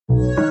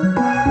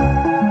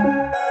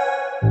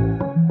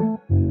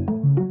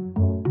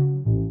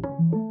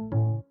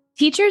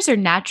Teachers are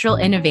natural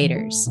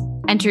innovators,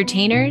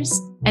 entertainers,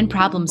 and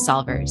problem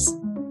solvers.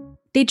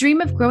 They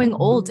dream of growing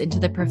old into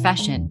the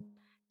profession,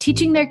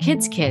 teaching their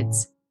kids'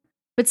 kids.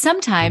 But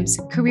sometimes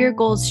career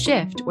goals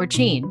shift or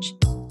change,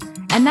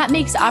 and that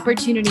makes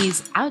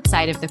opportunities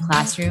outside of the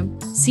classroom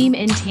seem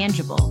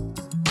intangible.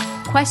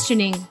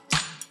 Questioning,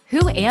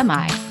 who am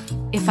I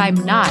if I'm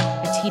not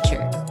a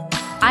teacher?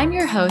 I'm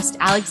your host,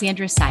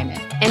 Alexandra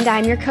Simon. And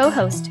I'm your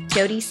co-host,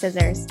 Jody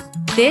Scissors.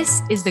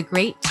 This is The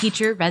Great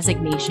Teacher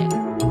Resignation.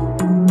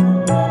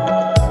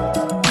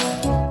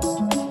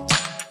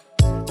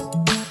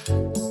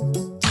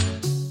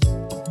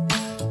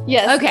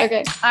 Yes.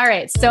 Okay. All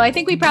right. So I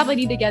think we probably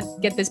need to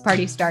get this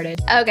party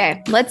started.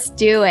 Okay, let's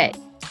do it.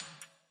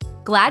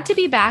 Glad to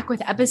be back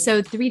with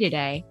episode 3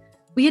 today.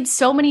 We had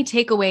so many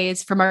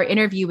takeaways from our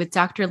interview with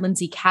Dr.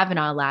 Lindsay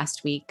Kavanaugh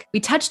last week.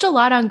 We touched a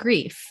lot on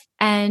grief,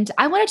 and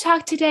I want to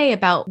talk today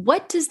about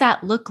what does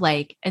that look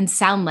like and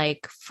sound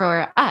like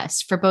for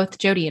us, for both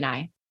Jody and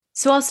I.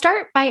 So I'll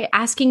start by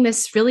asking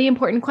this really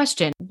important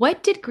question.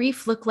 What did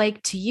grief look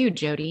like to you,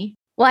 Jody?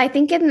 Well, I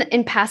think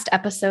in past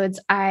episodes,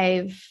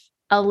 I've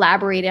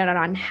elaborated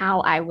on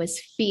how I was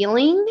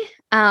feeling.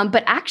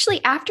 But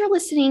actually, after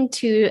listening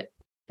to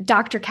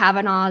Dr.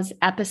 Kavanaugh's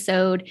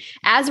episode,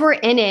 as we're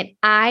in it,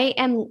 I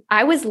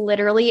was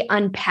literally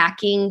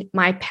unpacking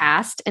my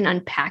past and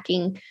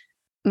unpacking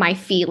my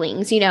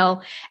feelings. You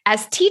know,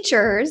 as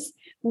teachers,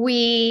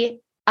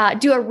 we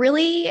do a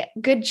really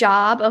good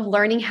job of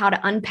learning how to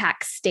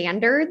unpack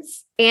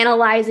standards,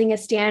 analyzing a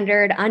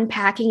standard,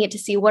 unpacking it to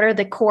see what are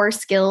the core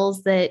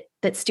skills that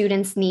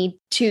students need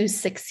to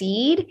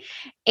succeed.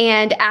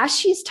 And as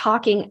she's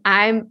talking,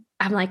 I'm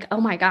like,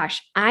 oh my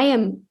gosh, I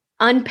am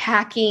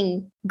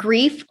unpacking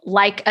grief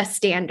like a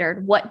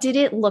standard. What did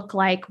it look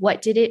like?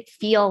 What did it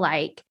feel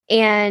like?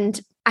 And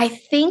I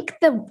think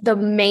the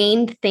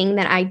main thing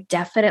that I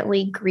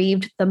definitely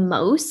grieved the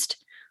most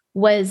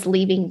was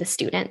leaving the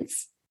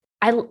students.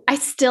 I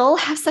still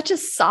have such a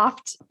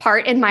soft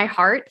part in my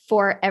heart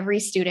for every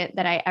student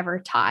that I ever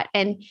taught.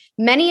 And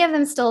many of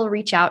them still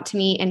reach out to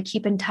me and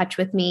keep in touch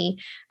with me.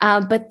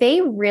 But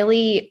they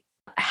really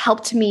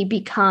helped me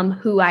become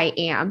who I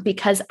am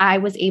because I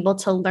was able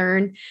to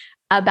learn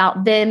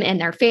about them and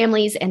their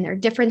families and their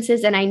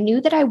differences. And I knew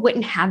that I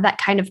wouldn't have that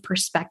kind of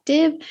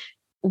perspective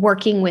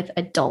working with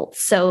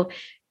adults. So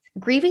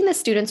grieving the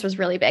students was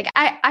really big.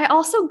 I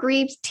also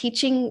grieved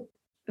teaching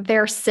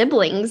their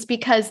siblings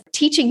because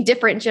teaching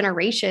different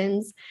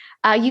generations,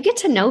 you get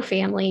to know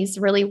families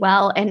really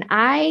well. And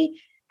I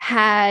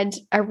had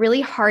a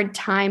really hard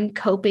time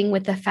coping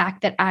with the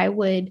fact that I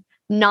would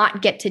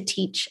not get to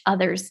teach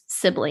others'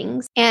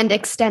 siblings and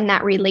extend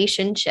that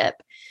relationship.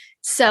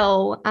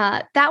 So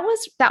that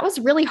was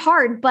really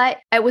hard, but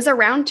it was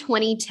around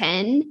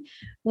 2010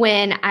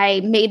 when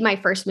I made my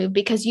first move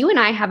because you and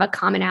I have a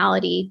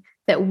commonality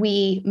that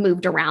we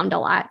moved around a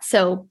lot.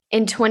 So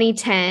in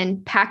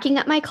 2010, packing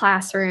up my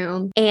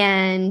classroom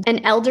and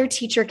an elder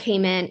teacher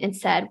came in and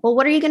said, well,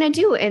 what are you going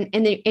to do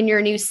in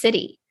your new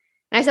city?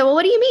 And I said, well,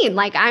 what do you mean?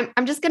 Like,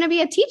 I'm just going to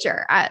be a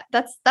teacher.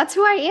 That's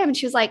who I am. And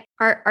she was like,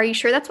 are you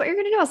sure that's what you're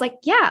going to do? I was like,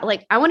 yeah,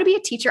 like I want to be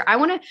a teacher. I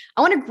want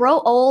to grow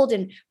old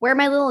and wear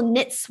my little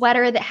knit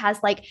sweater that has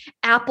like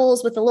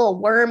apples with a little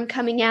worm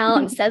coming out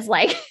and says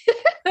like,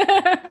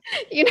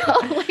 you know,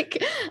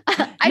 like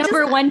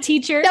number one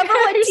teacher,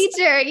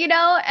 you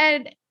know,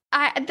 and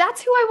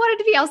that's who I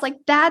wanted to be. I was like,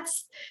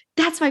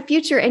 that's my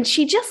future. And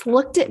she just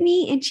looked at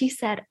me and she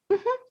said,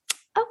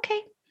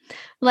 okay.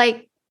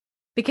 Like,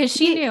 because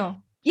she knew.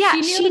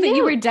 Yeah, she knew that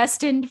you were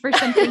destined for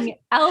something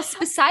else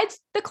besides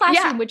the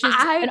classroom, which is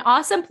an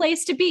awesome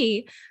place to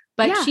be,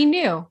 but she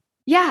knew.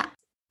 Yeah.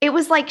 It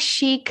was like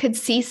she could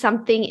see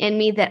something in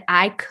me that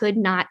I could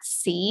not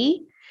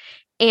see.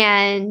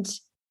 And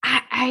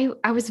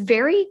I was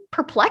very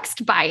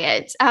perplexed by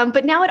it.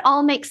 But now it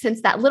all makes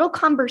sense. That little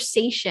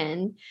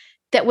conversation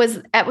it was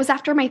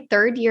after my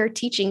 3rd year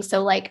teaching.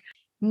 So like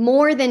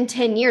more than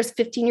 10 years,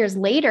 15 years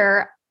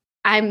later,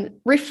 I'm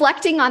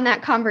reflecting on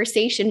that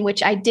conversation,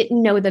 which I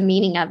didn't know the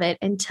meaning of it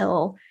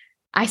until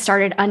I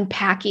started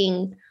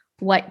unpacking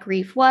what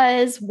grief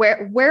was,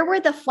 where were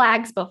the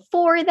flags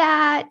before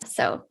that?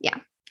 So yeah.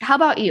 How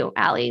about you,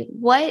 Allie?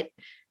 What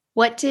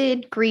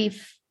did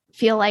grief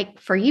feel like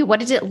for you? What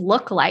did it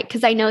look like?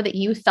 Because I know that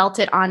you felt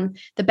it on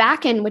the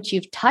back end, which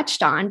you've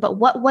touched on, but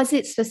what was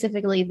it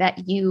specifically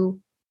that you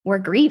were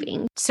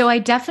grieving? So I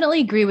definitely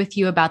agree with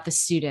you about the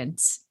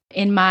students.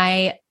 In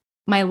my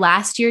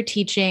last year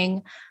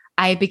teaching,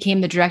 I became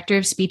the director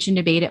of speech and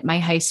debate at my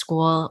high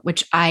school,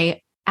 which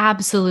I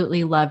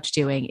absolutely loved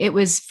doing. It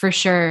was for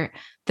sure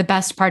the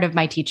best part of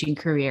my teaching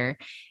career.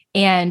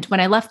 And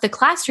when I left the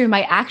classroom,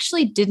 I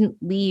actually didn't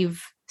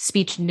leave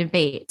speech and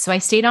debate. So I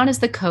stayed on as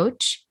the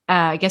coach,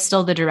 I guess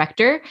still the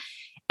director.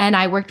 And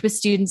I worked with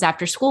students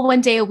after school one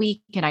day a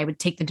week, and I would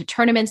take them to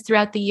tournaments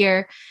throughout the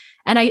year.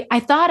 And I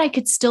thought I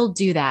could still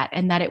do that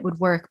and that it would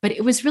work, but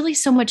it was really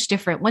so much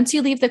different. Once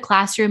you leave the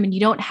classroom and you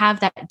don't have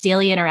that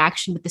daily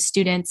interaction with the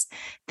students,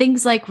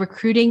 things like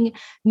recruiting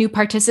new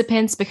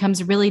participants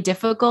becomes really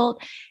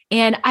difficult.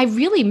 And I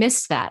really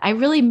missed that. I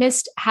really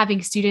missed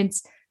having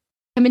students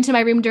come into my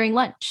room during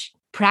lunch,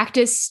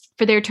 practice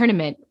for their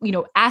tournament,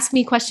 ask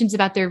me questions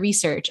about their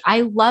research.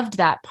 I loved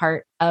that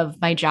part of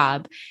my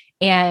job.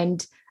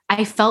 And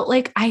I felt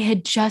like I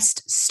had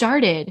just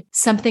started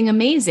something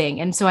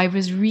amazing. And so I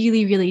was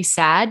really, really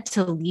sad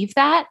to leave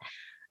that.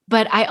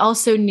 But I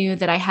also knew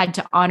that I had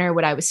to honor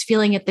what I was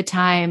feeling at the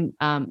time.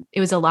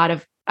 It was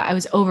I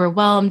was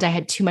overwhelmed. I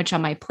had too much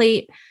on my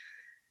plate.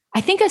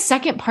 I think a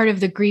second part of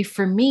the grief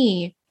for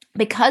me,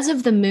 because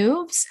of the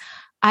moves,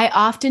 I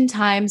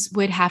oftentimes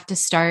would have to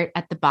start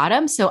at the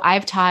bottom. So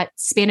I've taught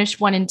Spanish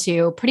 1 and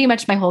 2 pretty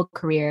much my whole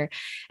career.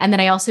 And then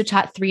I also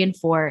taught 3 and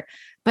 4.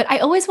 But I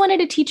always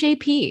wanted to teach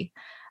AP.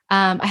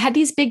 I had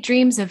these big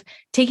dreams of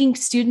taking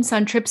students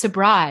on trips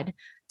abroad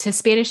to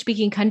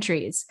Spanish-speaking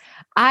countries.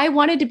 I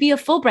wanted to be a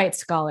Fulbright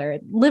scholar,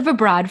 live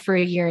abroad for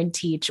a year and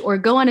teach, or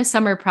go on a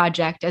summer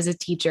project as a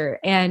teacher.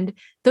 And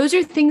those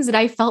are things that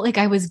I felt like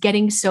I was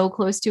getting so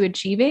close to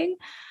achieving.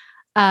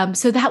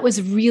 So that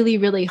was really,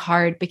 really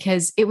hard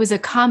because it was a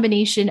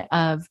combination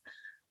of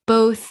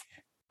both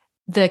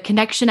the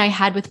connection I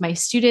had with my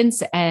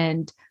students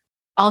and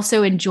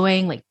also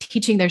enjoying like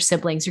teaching their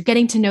siblings or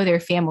getting to know their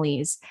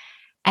families.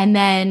 And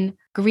then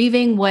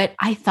grieving what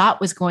I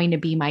thought was going to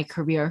be my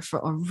career for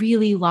a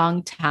really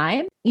long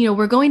time.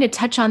 We're going to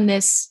touch on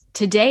this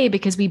today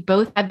because we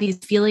both have these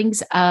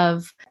feelings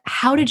of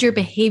how did your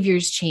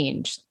behaviors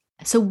change?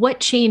 So what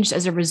changed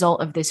as a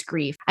result of this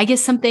grief? I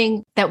guess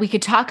something that we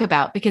could talk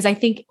about, because I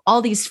think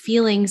all these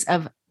feelings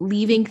of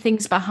leaving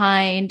things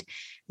behind,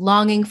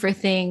 longing for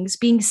things,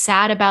 being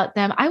sad about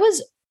them, I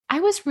was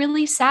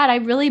really sad. I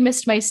really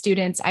missed my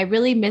students. I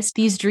really missed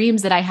these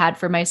dreams that I had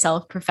for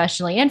myself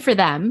professionally and for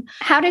them.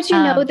 How did you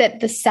know that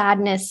the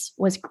sadness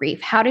was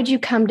grief? How did you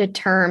come to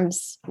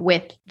terms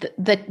with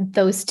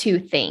those two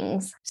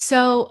things?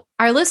 So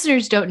our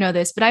listeners don't know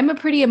this, but I'm a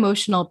pretty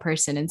emotional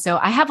person. And so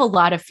I have a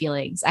lot of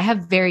feelings. I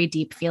have very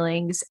deep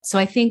feelings. So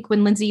I think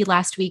when Lindsay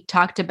last week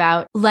talked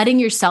about letting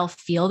yourself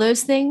feel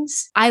those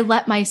things, I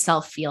let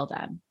myself feel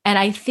them. And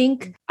I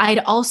think I'd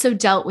also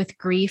dealt with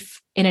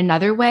grief in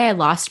another way. I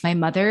lost my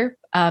mother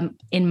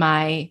in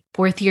my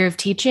 4th year of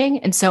teaching.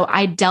 And so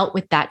I dealt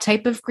with that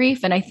type of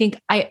grief. And I think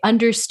I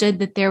understood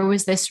that there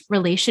was this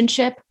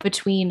relationship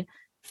between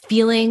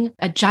feeling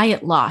a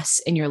giant loss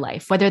in your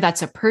life, whether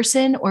that's a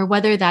person or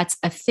whether that's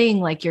a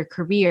thing like your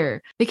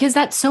career, because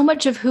that's so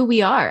much of who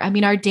we are. I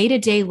mean, our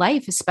day-to-day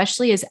life,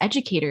 especially as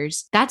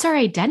educators, that's our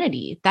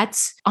identity.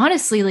 That's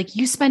honestly like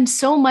you spend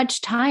so much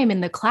time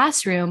in the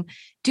classroom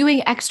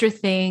doing extra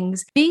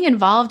things, being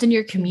involved in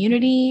your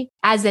community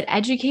as an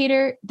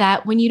educator,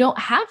 that when you don't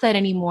have that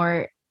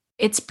anymore,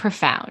 it's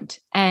profound.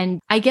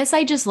 And I guess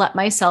I just let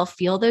myself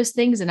feel those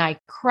things, and I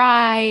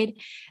cried,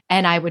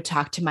 and I would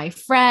talk to my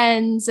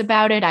friends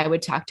about it. I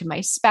would talk to my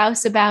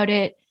spouse about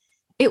it.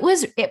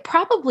 It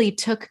probably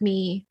took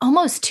me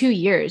almost 2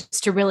 years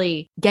to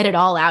really get it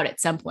all out at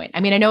some point.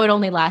 I mean, I know it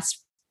only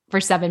lasts for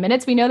 7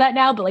 minutes. We know that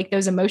now, but like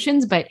those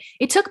emotions, but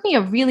it took me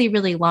a really,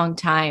 really long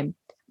time.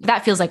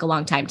 That feels like a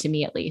long time to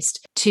me, at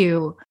least,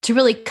 to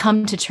really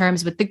come to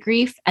terms with the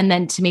grief and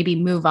then to maybe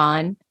move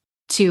on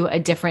to a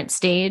different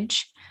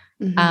stage.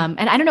 Mm-hmm.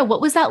 And I don't know,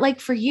 what was that like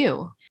for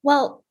you?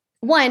 Well,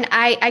 one,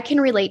 I can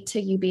relate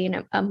to you being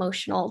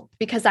emotional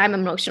because I'm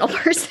an emotional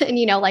person,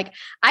 like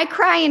I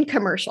cry in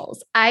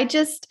commercials. I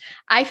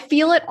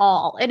feel it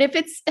all. And if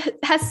it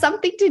has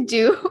something to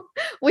do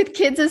with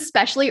kids,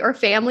 especially, or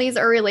families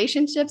or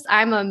relationships,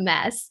 I'm a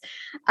mess.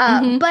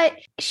 But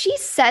she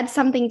said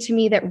something to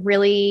me that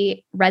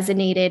really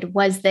resonated,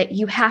 was that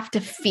you have to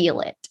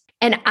feel it.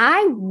 And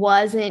I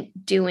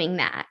wasn't doing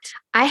that.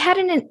 I had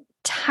an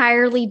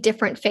entirely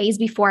different phase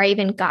before I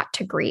even got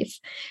to grief.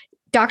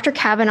 Dr.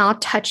 Kavanaugh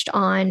touched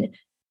on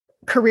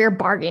career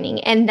bargaining,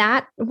 and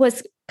that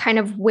was kind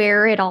of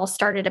where it all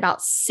started about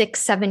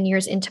 6-7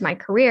 years into my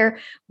career,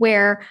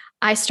 where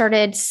I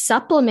started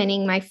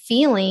supplementing my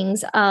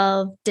feelings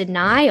of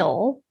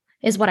denial,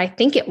 is what I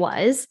think it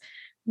was,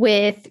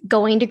 with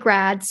going to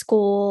grad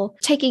school,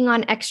 taking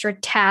on extra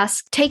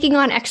tasks, taking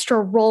on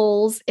extra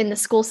roles in the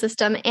school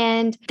system.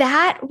 And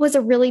that was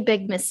a really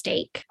big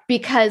mistake,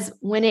 because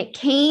when it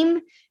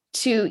came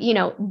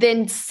to,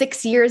 then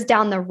 6 years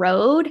down the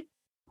road,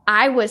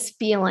 I was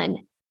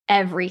feeling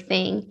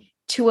everything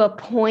to a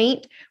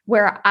point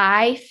where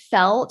I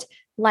felt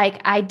like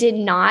I did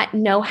not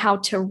know how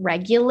to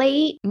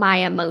regulate my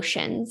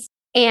emotions.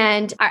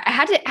 And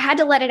I had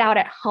to let it out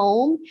at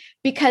home,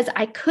 because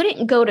I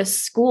couldn't go to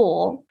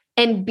school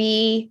and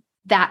be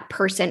that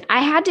person. I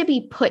had to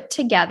be put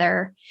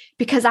together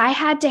because I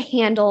had to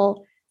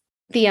handle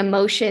the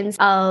emotions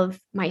of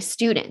my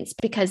students,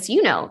 because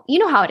you know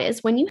how it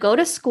is when you go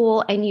to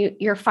school and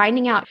you're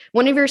finding out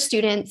one of your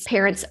students'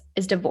 parents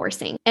is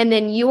divorcing, and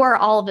then you are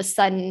all of a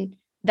sudden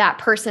that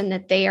person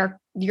that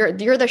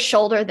you're the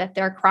shoulder that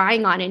they're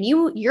crying on, and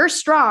you're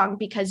strong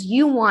because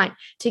you want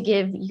to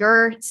give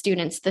your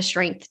students the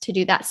strength to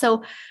do that.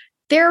 So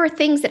there are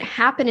things that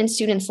happen in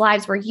students'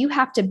 lives where you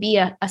have to be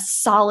a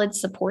solid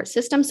support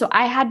system. So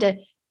I had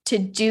to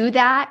do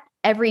that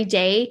every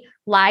day,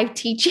 live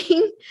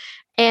teaching.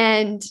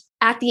 And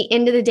at the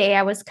end of the day,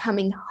 I was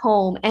coming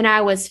home and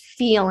I was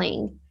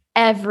feeling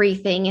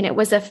everything, and it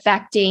was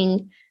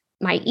affecting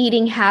my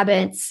eating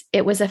habits.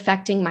 It was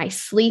affecting my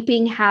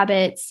sleeping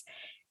habits,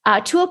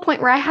 to a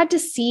point where I had to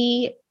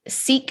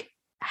seek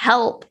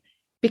help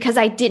because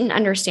I didn't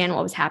understand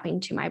what was happening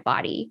to my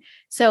body.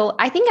 So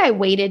I think I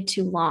waited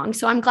too long.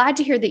 So I'm glad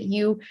to hear that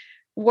you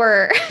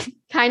were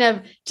kind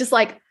of just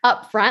like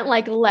upfront,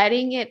 like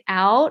letting it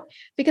out,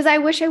 because I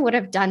wish I would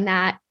have done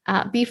that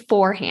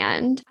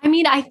beforehand. I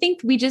mean, I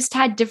think we just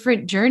had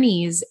different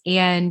journeys,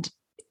 and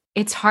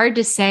it's hard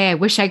to say, I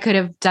wish I could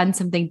have done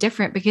something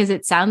different, because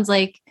it sounds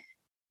like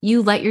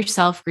you let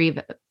yourself grieve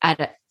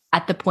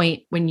at the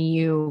point when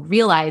you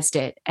realized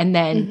it. And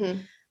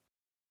then,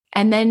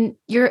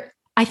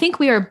 I think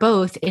we are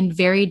both in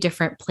very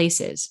different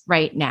places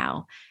right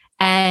now.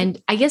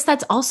 And I guess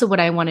that's also what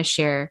I want to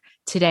share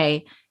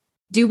today.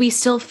 Do we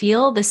still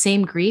feel the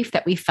same grief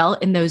that we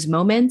felt in those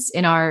moments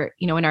in our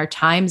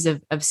times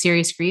of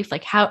serious grief?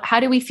 Like how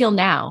do we feel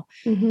now?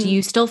 Do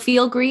you still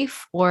feel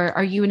grief, or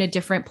are you in a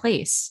different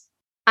place?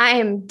 I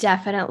am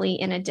definitely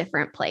in a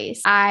different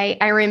place. I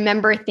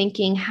remember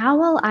thinking, how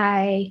will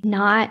I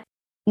not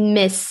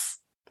miss,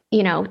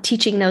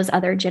 teaching those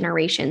other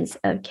generations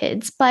of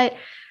kids? But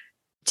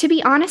to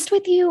be honest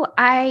with you,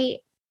 I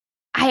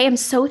am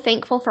so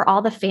thankful for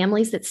all the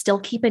families that still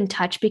keep in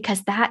touch,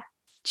 because that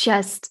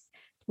just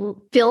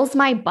fills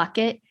my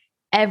bucket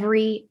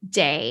every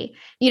day.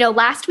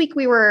 Last week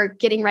we were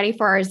getting ready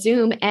for our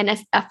Zoom,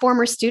 and a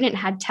former student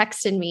had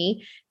texted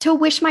me to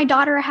wish my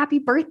daughter a happy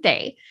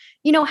birthday.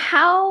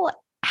 How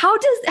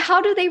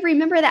do they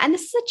remember that? And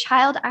this is a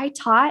child I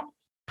taught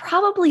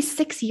probably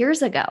 6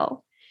 years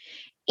ago.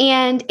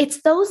 And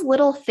it's those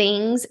little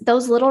things,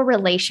 those little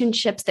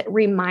relationships that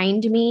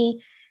remind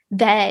me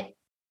that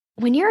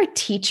when you're a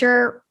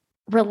teacher,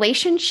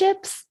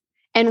 relationships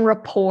and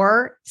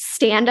rapport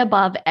stand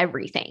above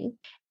everything,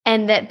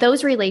 and that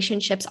those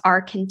relationships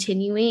are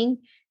continuing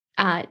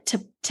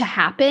to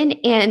happen.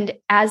 And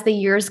as the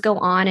years go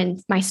on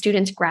and my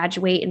students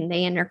graduate and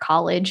they enter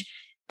college,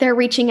 they're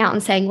reaching out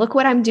and saying, look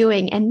what I'm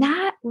doing. And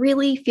that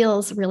really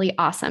feels really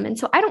awesome. And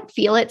so I don't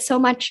feel it so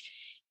much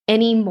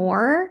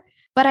anymore,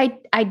 but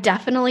I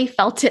definitely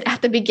felt it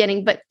at the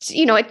beginning. But,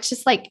 it's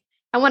just like,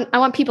 I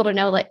want people to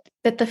know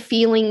that the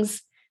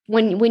feelings,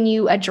 when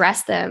you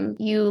address them,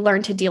 you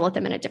learn to deal with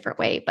them in a different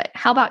way. But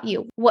how about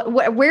you?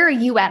 Where are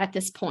you at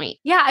this point?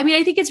 Yeah, I mean,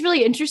 I think it's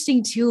really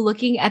interesting too,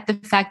 looking at the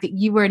fact that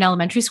you were an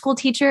elementary school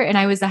teacher and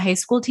I was a high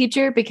school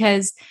teacher,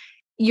 because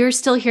you're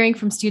still hearing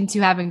from students who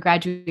haven't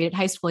graduated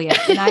high school yet.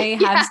 And I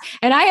have,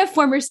 and I have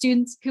former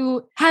students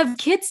who have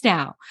kids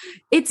now.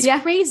 It's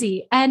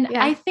crazy. And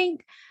I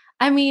think,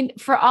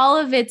 for all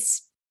of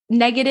its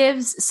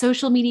negatives,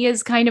 social media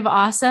is kind of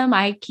awesome.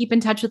 I keep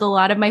in touch with a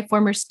lot of my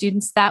former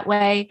students that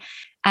way,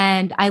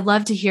 and I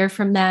love to hear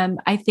from them.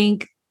 I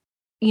think,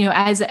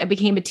 as I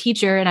became a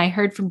teacher and I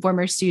heard from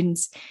former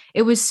students,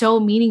 it was so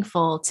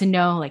meaningful to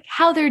know like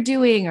how they're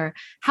doing or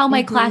how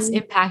my class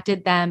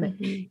impacted them.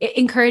 It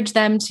encouraged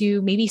them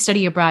to maybe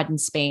study abroad in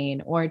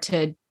Spain or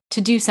to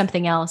do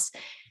something else.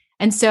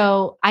 And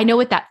so I know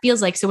what that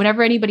feels like. So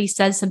whenever anybody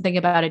says something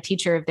about a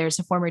teacher, if there's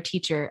a former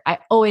teacher, I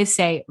always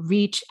say,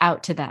 reach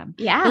out to them.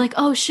 Yeah. They're like,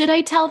 oh, should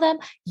I tell them?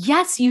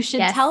 Yes, you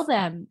should tell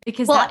them,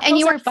 because that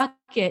fills our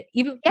bucket,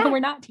 even though we're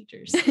not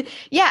teachers.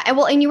 Yeah.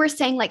 And you were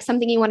saying like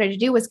something you wanted to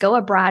do was go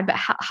abroad, but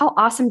how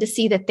awesome to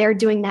see that they're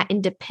doing that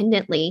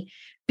independently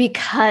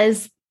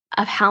because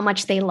of how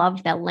much they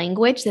love the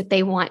language, that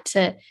they want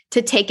to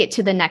take it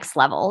to the next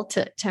level,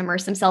 to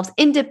immerse themselves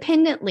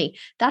independently.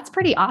 That's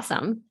pretty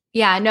awesome.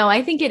 Yeah, no,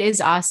 I think it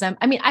is awesome.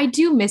 I mean, I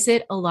do miss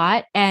it a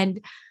lot.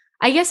 And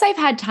I guess I've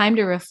had time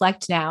to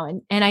reflect now.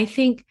 And I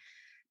think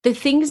the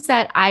things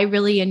that I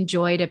really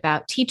enjoyed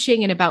about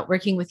teaching and about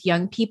working with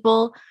young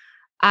people,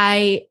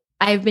 I've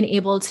been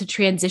able to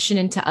transition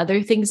into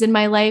other things in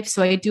my life.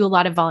 So I do a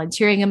lot of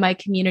volunteering in my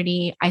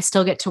community. I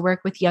still get to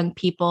work with young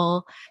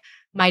people.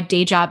 My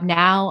day job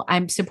now,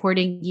 I'm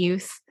supporting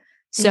youth.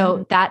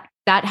 So that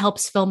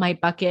helps fill my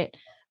bucket.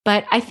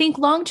 But I think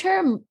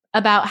long-term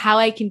about how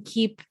I can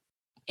keep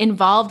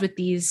involved with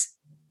these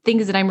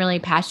things that I'm really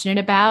passionate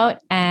about.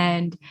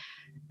 And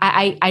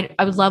I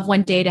would love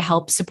one day to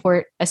help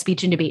support a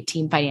speech and debate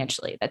team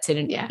financially. That's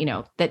it.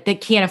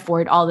 That can't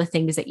afford all the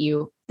things that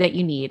you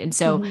need. And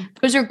so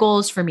those are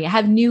goals for me. I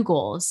have new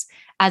goals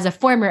as a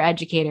former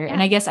educator.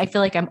 And I guess I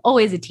feel like I'm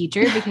always a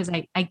teacher because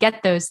I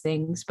get those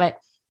things, but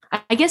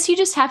I guess you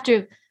just have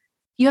to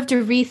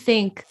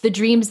rethink the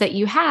dreams that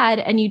you had,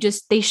 and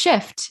they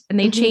shift and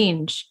they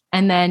change.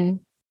 And then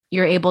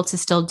you're able to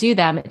still do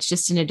them. It's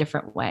just in a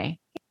different way.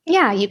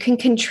 Yeah, you can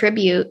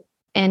contribute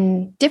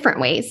in different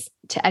ways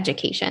to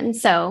education.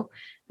 So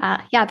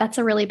Yeah, that's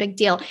a really big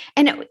deal.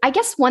 And I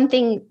guess one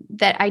thing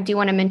that I do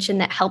want to mention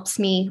that helps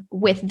me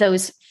with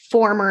those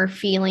former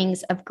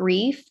feelings of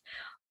grief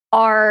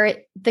are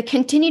the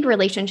continued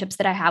relationships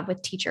that I have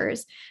with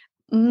teachers.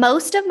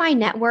 Most of my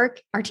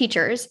network are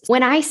teachers.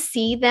 When I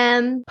see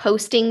them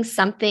posting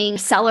something,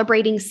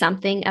 celebrating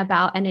something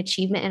about an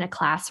achievement in a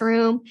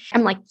classroom,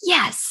 I'm like,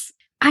 yes,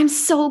 I'm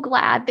so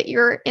glad that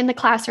you're in the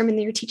classroom and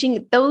that you're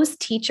teaching. Those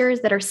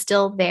teachers that are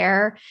still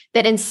there,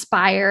 that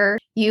inspire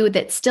you,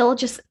 that still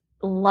just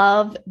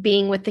love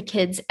being with the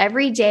kids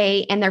every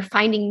day, and they're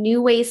finding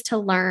new ways to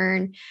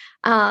learn.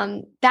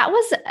 That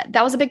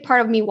was a big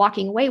part of me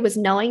walking away, was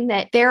knowing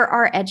that there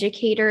are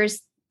educators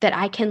that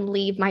I can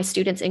leave my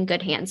students in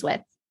good hands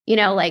with.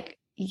 Like,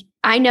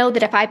 I know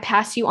that if I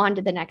pass you on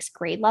to the next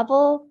grade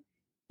level,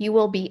 you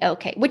will be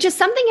okay, which is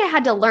something I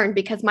had to learn,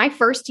 because my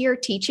first year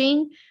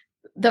teaching,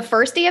 the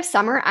first day of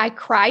summer, I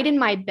cried in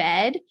my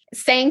bed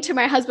saying to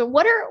my husband,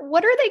 what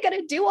are they going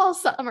to do all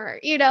summer?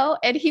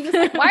 And he was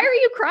like, why are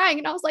you crying?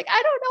 And I was like,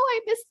 I don't know. I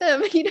miss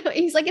them.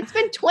 He's like, it's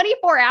been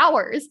 24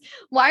 hours.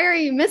 Why are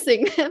you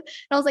missing them? And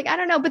I was like, I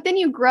don't know. But then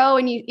you grow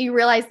and you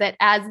realize that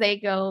as they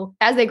grow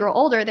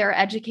older, there are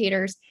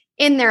educators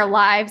in their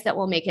lives that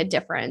will make a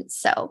difference.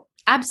 So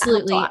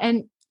absolutely.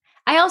 And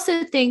I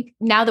also think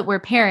now that we're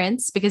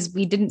parents, because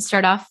we didn't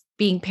start off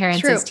being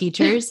parents as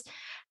teachers,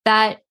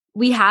 that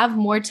we have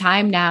more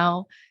time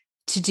now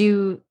to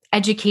do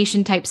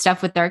education type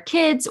stuff with our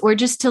kids, or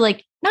just to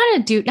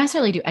not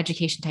necessarily do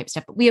education type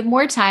stuff, but we have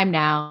more time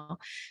now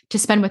to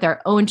spend with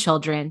our own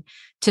children,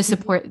 to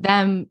support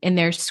them in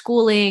their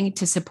schooling,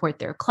 to support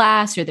their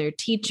class or their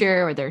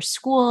teacher or their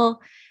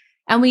school.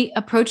 And we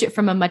approach it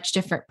from a much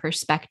different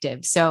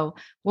perspective. So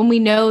when we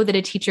know that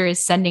a teacher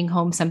is sending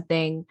home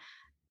something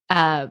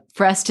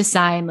for us to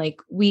sign,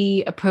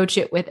 we approach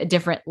it with a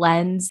different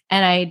lens.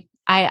 And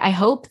I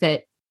hope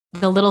that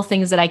the little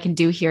things that I can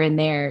do here and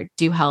there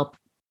do help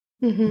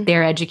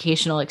their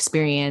educational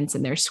experience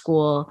and their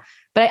school.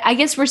 But I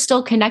guess we're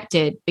still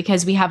connected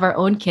because we have our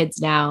own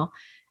kids now,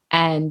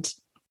 and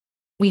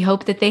we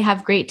hope that they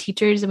have great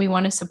teachers and we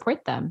want to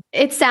support them.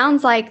 It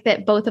sounds like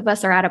that both of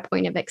us are at a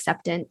point of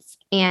acceptance,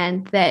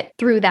 and that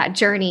through that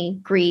journey,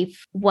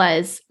 grief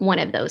was one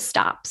of those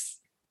stops.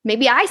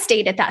 Maybe I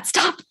stayed at that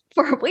stop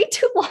for way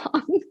too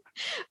long,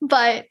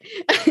 but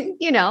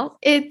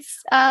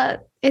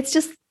it's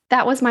just,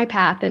 that was my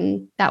path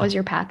and that was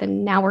your path.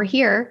 And now we're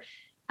here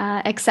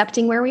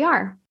accepting where we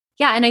are.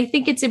 Yeah. And I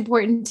think it's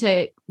important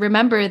to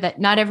remember that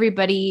not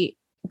everybody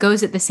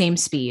goes at the same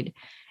speed,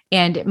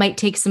 and it might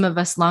take some of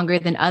us longer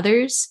than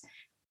others,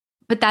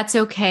 but that's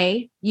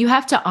okay. You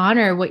have to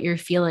honor what you're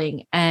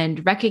feeling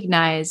and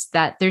recognize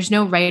that there's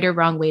no right or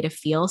wrong way to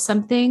feel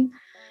something.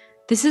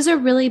 This is a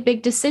really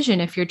big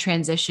decision if you're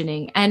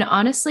transitioning. And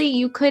honestly,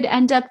 you could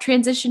end up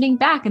transitioning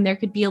back, and there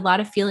could be a lot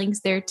of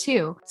feelings there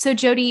too. So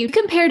Jody, you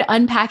compared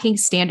unpacking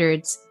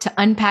standards to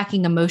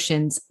unpacking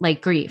emotions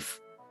like grief.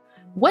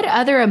 What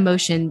other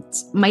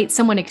emotions might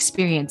someone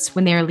experience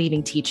when they're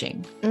leaving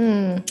teaching?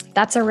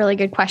 That's a really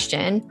good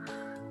question.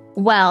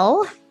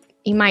 Well,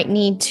 you might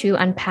need to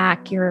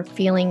unpack your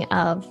feeling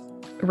of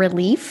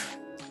relief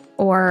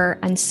or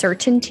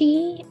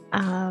uncertainty.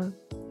 I'm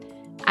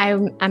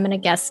going to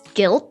guess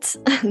guilt.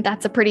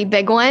 That's a pretty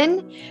big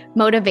one.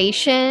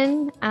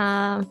 Motivation.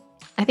 I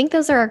think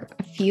those are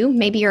a few.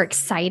 Maybe you're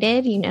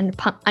excited. You can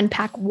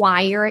unpack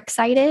why you're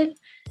excited.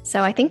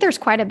 So I think there's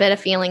quite a bit of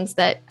feelings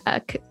that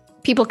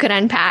people could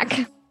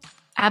unpack.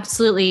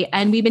 Absolutely.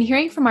 And we've been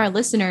hearing from our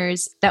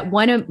listeners that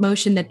one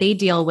emotion that they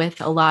deal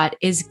with a lot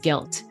is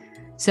guilt.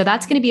 So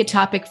that's going to be a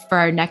topic for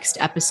our next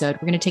episode.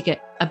 We're going to take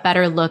a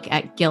better look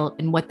at guilt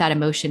and what that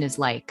emotion is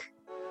like.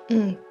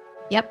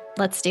 Yep.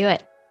 Let's do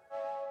it.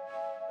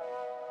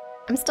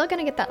 I'm still going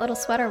to get that little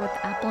sweater with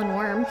the apple and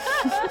worm.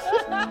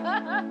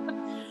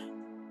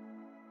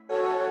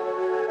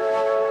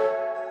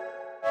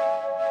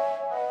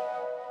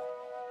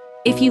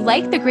 If you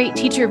like The Great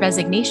Teacher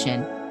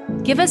Resignation,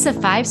 give us a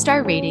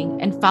 5-star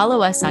rating and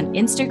follow us on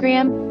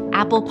Instagram,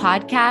 Apple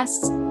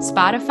Podcasts,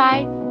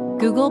 Spotify,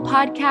 Google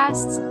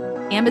Podcasts,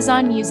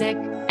 Amazon Music,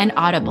 and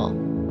Audible.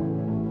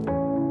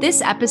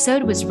 This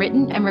episode was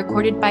written and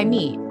recorded by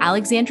me,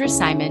 Alexandra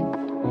Simon,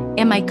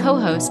 and my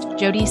co-host,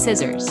 Jody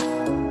Scissors.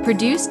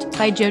 Produced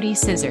by Jody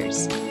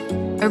Scissors.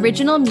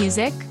 Original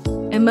music,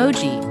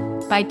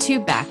 Emoji, by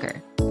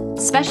TubeBacker.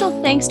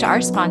 Special thanks to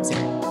our sponsor,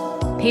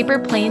 Paper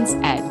Planes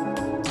Ed.